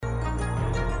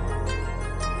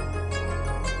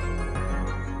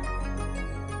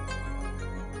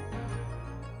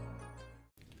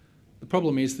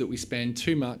problem is that we spend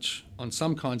too much on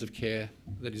some kinds of care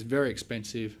that is very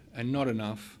expensive and not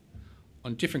enough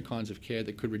on different kinds of care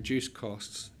that could reduce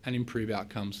costs and improve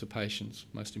outcomes for patients,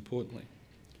 most importantly.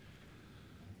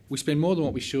 We spend more than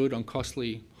what we should on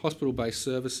costly hospital-based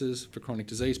services for chronic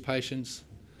disease patients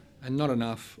and not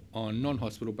enough on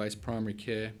non-hospital-based primary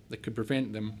care that could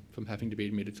prevent them from having to be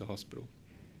admitted to hospital.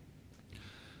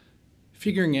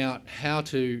 Figuring out how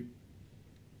to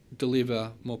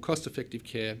deliver more cost-effective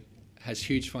care has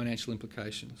huge financial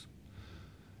implications.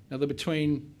 Now,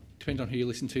 depends on who you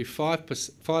listen to, 5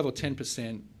 or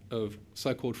 10% of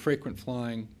so-called frequent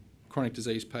flying chronic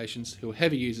disease patients who are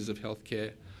heavy users of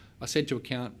healthcare are said to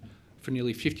account for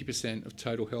nearly 50% of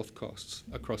total health costs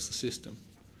across the system.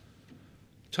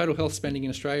 Total health spending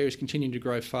in Australia is continuing to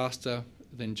grow faster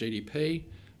than GDP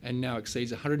and now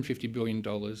exceeds $150 billion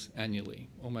annually,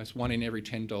 almost 1 in every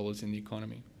 $10 in the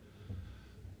economy.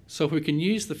 So if we can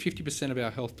use the 50% of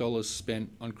our health dollars spent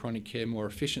on chronic care more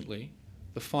efficiently,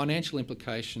 the financial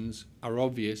implications are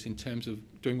obvious in terms of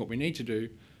doing what we need to do,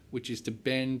 which is to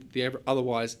bend the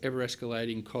otherwise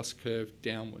ever-escalating cost curve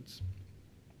downwards.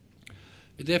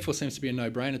 It therefore seems to be a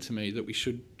no-brainer to me that we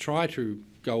should try to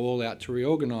go all out to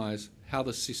reorganise how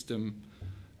the system,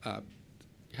 how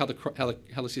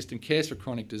the system cares for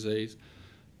chronic disease,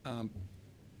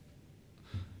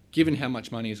 given how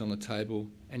much money is on the table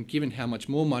and given how much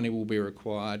more money will be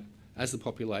required as the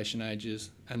population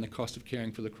ages and the cost of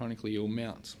caring for the chronically ill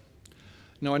mounts.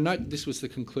 Now, I note this was the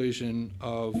conclusion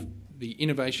of the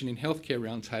Innovation in Healthcare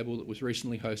Roundtable that was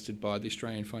recently hosted by the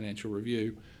Australian Financial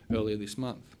Review earlier this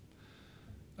month.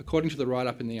 According to the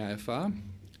write-up in the AFR,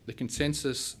 the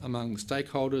consensus among the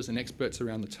stakeholders and experts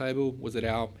around the table was that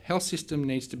our health system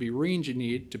needs to be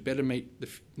re-engineered to better meet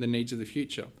the needs of the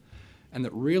future, and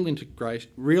that real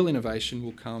innovation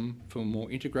will come from a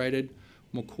more integrated,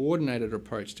 more coordinated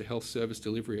approach to health service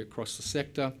delivery across the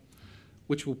sector,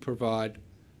 which will provide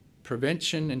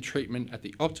prevention and treatment at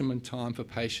the optimum time for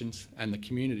patients and the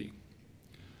community.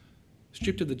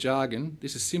 Stripped of the jargon,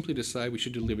 this is simply to say we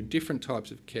should deliver different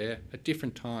types of care at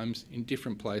different times in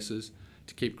different places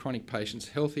to keep chronic patients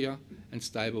healthier and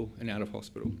stable and out of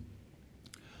hospital.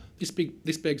 This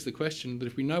begs the question that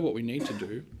if we know what we need to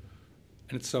do,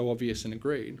 and it's so obvious and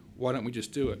agreed, why don't we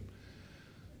just do it?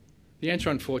 The answer,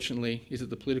 unfortunately, is that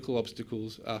the political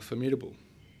obstacles are formidable.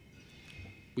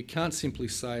 We can't simply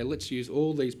say, let's use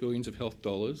all these billions of health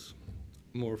dollars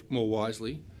more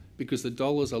wisely, because the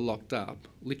dollars are locked up,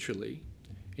 literally,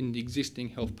 in the existing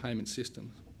health payment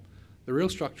systems. The real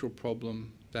structural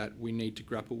problem that we need to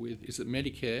grapple with is that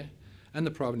Medicare and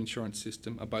the private insurance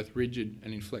system are both rigid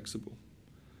and inflexible.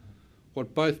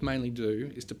 What both mainly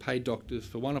do is to pay doctors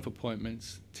for one-off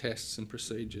appointments, tests and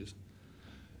procedures.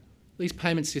 These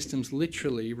payment systems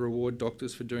literally reward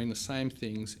doctors for doing the same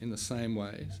things in the same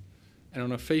ways and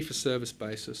on a fee-for-service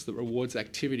basis that rewards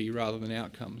activity rather than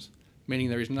outcomes, meaning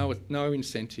there is no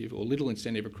incentive or little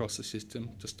incentive across the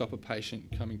system to stop a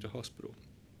patient coming to hospital.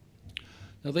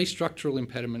 Now, these structural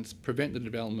impediments prevent the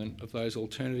development of those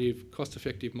alternative,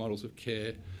 cost-effective models of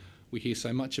care we hear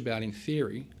so much about in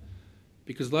theory,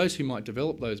 because those who might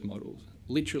develop those models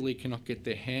literally cannot get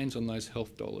their hands on those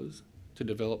health dollars to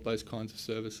develop those kinds of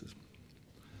services.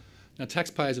 Now,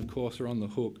 taxpayers, of course, are on the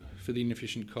hook for the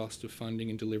inefficient cost of funding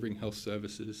and delivering health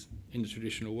services in the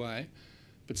traditional way,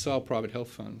 but so are private health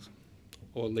funds,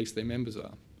 or at least their members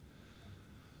are.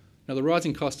 Now, the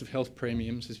rising cost of health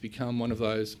premiums has become one of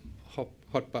those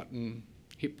hot-button,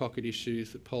 hip-pocket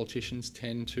issues that politicians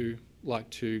tend to like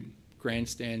to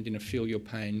grandstand in a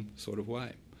feel-your-pain sort of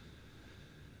way.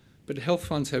 But health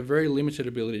funds have very limited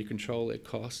ability to control their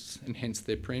costs and hence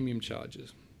their premium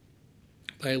charges.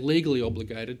 They are legally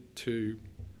obligated to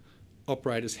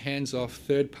operate as hands-off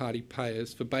third-party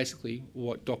payers for basically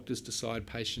what doctors decide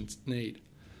patients need.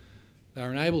 They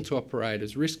are unable to operate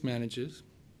as risk managers,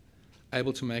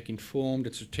 able to make informed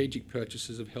and strategic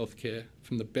purchases of healthcare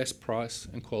from the best price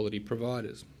and quality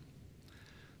providers.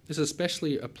 This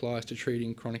especially applies to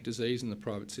treating chronic disease in the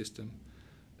private system,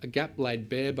 a gap laid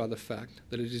bare by the fact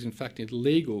that it is in fact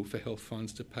illegal for health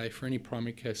funds to pay for any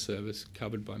primary care service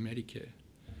covered by Medicare.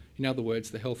 In other words,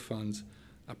 the health funds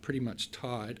are pretty much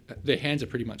tied, their hands are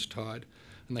pretty much tied,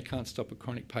 and they can't stop a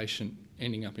chronic patient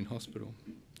ending up in hospital.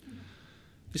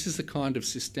 This is the kind of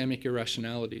systemic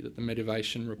irrationality that the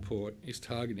Medivation report is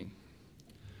targeting.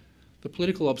 The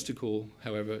political obstacle,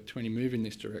 however, to any move in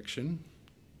this direction,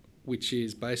 which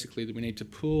is basically that we need to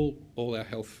pool all our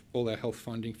health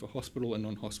funding for hospital and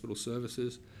non-hospital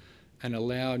services and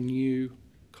allow new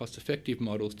cost-effective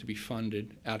models to be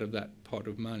funded out of that pot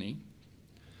of money,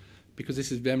 because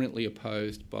this is vehemently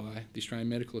opposed by the Australian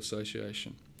Medical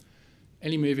Association.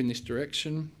 Any move in this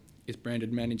direction is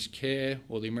branded managed care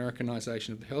or the Americanisation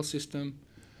of the health system,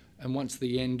 and once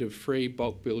the end of free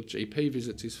bulk billed GP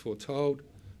visits is foretold,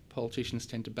 politicians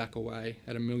tend to back away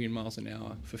at 1,000,000 miles an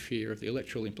hour for fear of the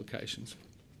electoral implications.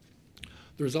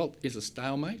 The result is a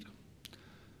stalemate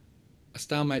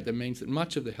that means that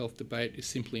much of the health debate is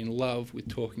simply in love with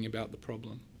talking about the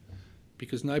problem,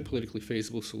 because no politically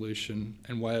feasible solution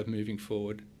and way of moving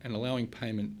forward and allowing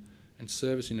payment and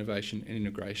service innovation and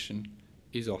integration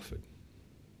is offered.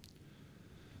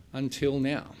 Until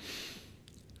now.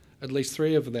 At least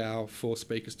 3 of our 4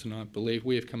 speakers tonight believe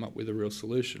we have come up with a real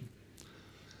solution.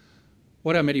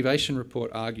 What our Medivation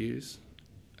report argues,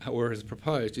 or has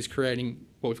proposed, is creating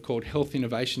what we've called health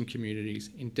innovation communities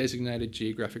in designated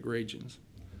geographic regions.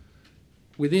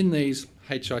 Within these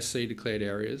HIC declared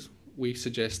areas, we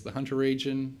suggest the Hunter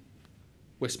region,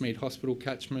 Westmead Hospital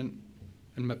catchment,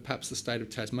 and perhaps the state of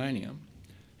Tasmania,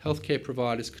 healthcare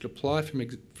providers could apply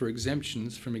for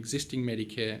exemptions from existing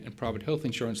Medicare and private health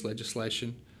insurance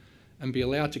legislation and be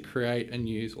allowed to create and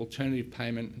use alternative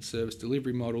payment and service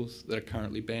delivery models that are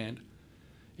currently banned.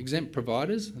 Exempt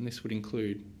providers, and this would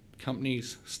include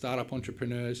companies, startup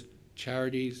entrepreneurs,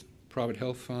 charities, private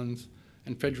health funds,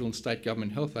 and federal and state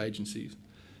government health agencies,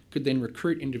 could then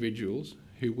recruit individuals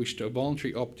who wish to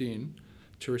voluntarily opt in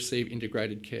to receive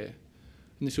integrated care.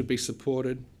 And this would be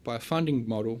supported by a funding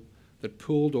model that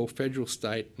pooled all federal,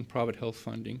 state and private health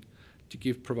funding to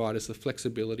give providers the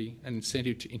flexibility and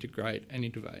incentive to integrate and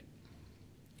innovate.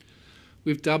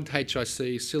 We've dubbed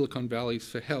HIC Silicon Valleys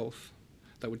for health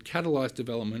that would catalyse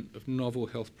development of novel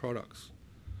health products.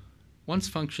 Once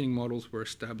functioning models were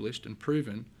established and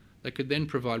proven, they could then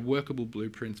provide workable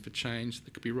blueprints for change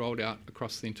that could be rolled out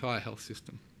across the entire health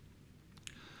system.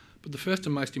 But the first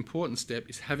and most important step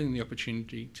is having the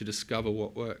opportunity to discover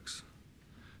what works.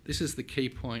 This is the key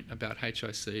point about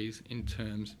HICs in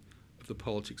terms of the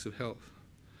politics of health.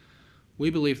 We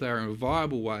believe they are a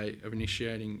viable way of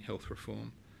initiating health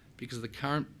reform because the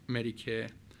current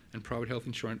Medicare and private health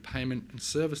insurance payment and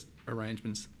service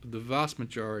arrangements of the vast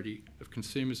majority of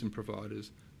consumers and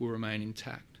providers will remain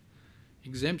intact.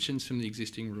 Exemptions from the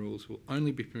existing rules will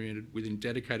only be permitted within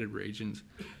dedicated regions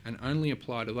and only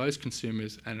apply to those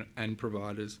consumers and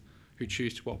providers who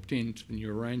choose to opt in to the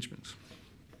new arrangements.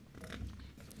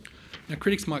 Now,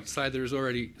 critics might say there is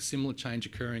already similar change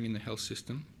occurring in the health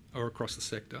system or across the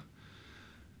sector.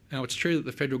 Now, it's true that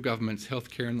the federal government's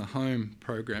Healthcare in the Home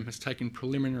program has taken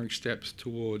preliminary steps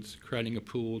towards creating a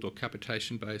pooled or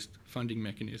capitation-based funding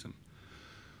mechanism.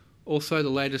 Also, the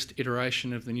latest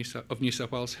iteration of the New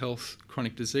South Wales Health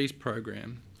Chronic Disease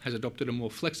Program has adopted a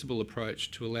more flexible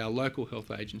approach to allow local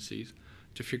health agencies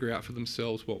to figure out for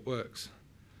themselves what works.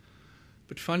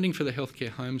 But funding for the Healthcare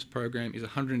Homes program is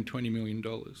 $120 million.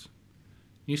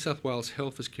 New South Wales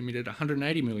Health has committed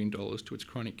 $180 million to its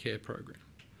chronic care program.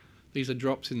 These are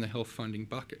drops in the health funding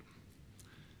bucket.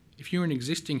 If you're an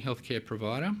existing healthcare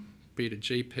provider, be it a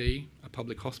GP, a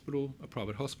public hospital, a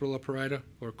private hospital operator,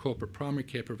 or a corporate primary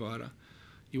care provider,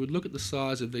 you would look at the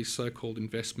size of these so-called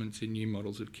investments in new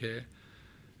models of care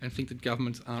and think that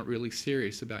governments aren't really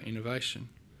serious about innovation.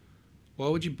 Why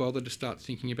would you bother to start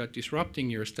thinking about disrupting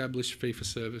your established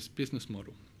fee-for-service business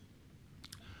model?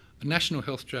 A national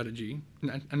health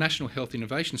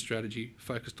innovation strategy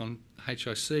focused on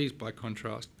HICs, by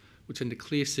contrast, would send a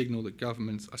clear signal that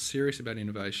governments are serious about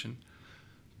innovation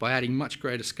by adding much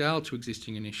greater scale to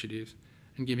existing initiatives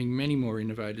and giving many more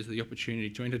innovators the opportunity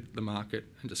to enter the market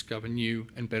and discover new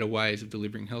and better ways of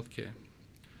delivering healthcare.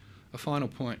 A final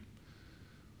point.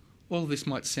 All of this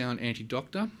might sound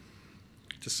anti-doctor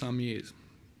to some ears.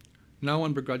 No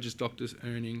one begrudges doctors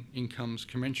earning incomes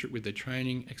commensurate with their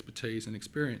training, expertise and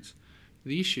experience.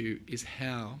 The issue is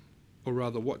how, or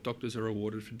rather what doctors are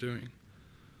rewarded for doing.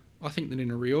 I think that in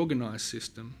a reorganised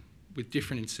system with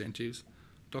different incentives,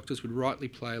 doctors would rightly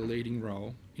play a leading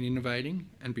role in innovating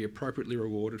and be appropriately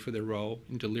rewarded for their role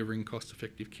in delivering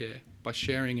cost-effective care by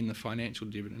sharing in the financial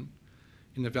dividend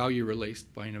in the value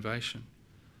released by innovation.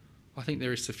 I think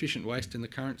there is sufficient waste in the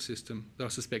current system that I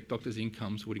suspect doctors'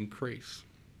 incomes would increase.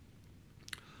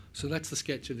 So that's the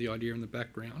sketch of the idea in the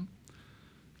background.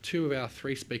 2 of our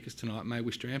 3 speakers tonight may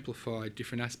wish to amplify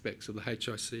different aspects of the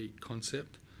HIC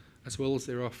concept, as well as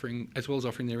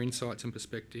offering their insights and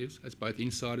perspectives as both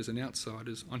insiders and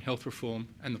outsiders on health reform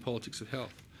and the politics of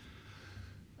health.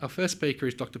 Our first speaker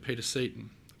is Dr. Peter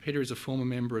Seaton. Peter is a former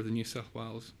member of the New South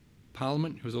Wales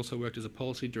Parliament who has also worked as a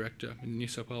policy director in the New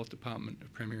South Wales Department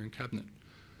of Premier and Cabinet.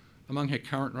 Among her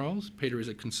current roles, Peter is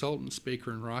a consultant,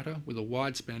 speaker and writer with a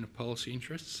wide span of policy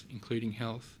interests, including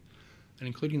health, and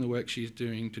including the work she is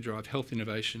doing to drive health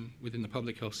innovation within the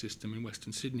public health system in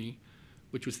Western Sydney,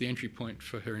 which was the entry point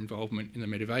for her involvement in the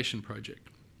Medivation project.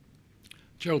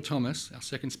 Gerald Thomas, our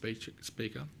second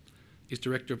speaker, is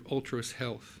Director of Altruist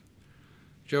Health.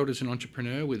 Gerald is an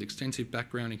entrepreneur with extensive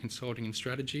background in consulting and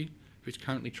strategy, who's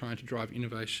currently trying to drive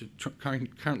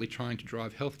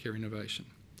healthcare innovation.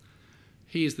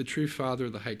 He is the true father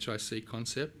of the HIC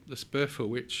concept, the spur for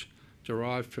which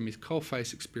derived from his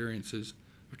coalface experiences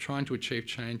of trying to achieve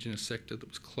change in a sector that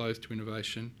was closed to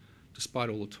innovation, despite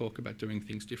all the talk about doing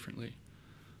things differently.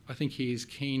 I think he is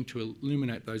keen to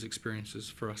illuminate those experiences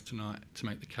for us tonight to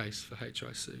make the case for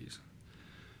HICs.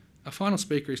 Our final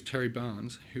speaker is Terry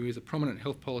Barnes, who is a prominent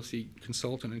health policy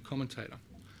consultant and commentator.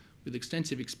 With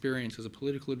extensive experience as a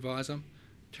political advisor,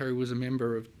 Terry was a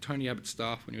member of Tony Abbott's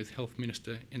staff when he was Health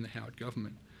Minister in the Howard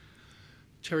government.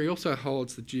 Terry also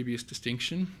holds the dubious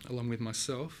distinction, along with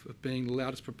myself, of being the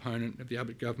loudest proponent of the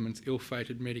Abbott government's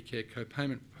ill-fated Medicare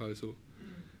co-payment proposal,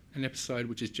 an episode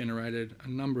which has generated a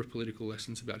number of political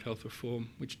lessons about health reform,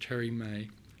 which Terry may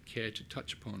care to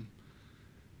touch upon.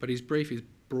 But his brief is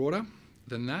broader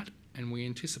than that, and we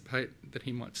anticipate that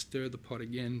he might stir the pot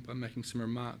again by making some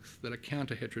remarks that are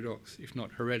counter-heterodox, if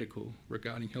not heretical,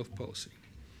 regarding health policy.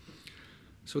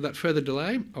 So without further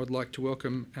delay, I would like to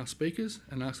welcome our speakers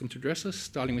and ask them to address us,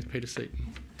 starting with Peter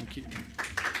Seaton. Thank you.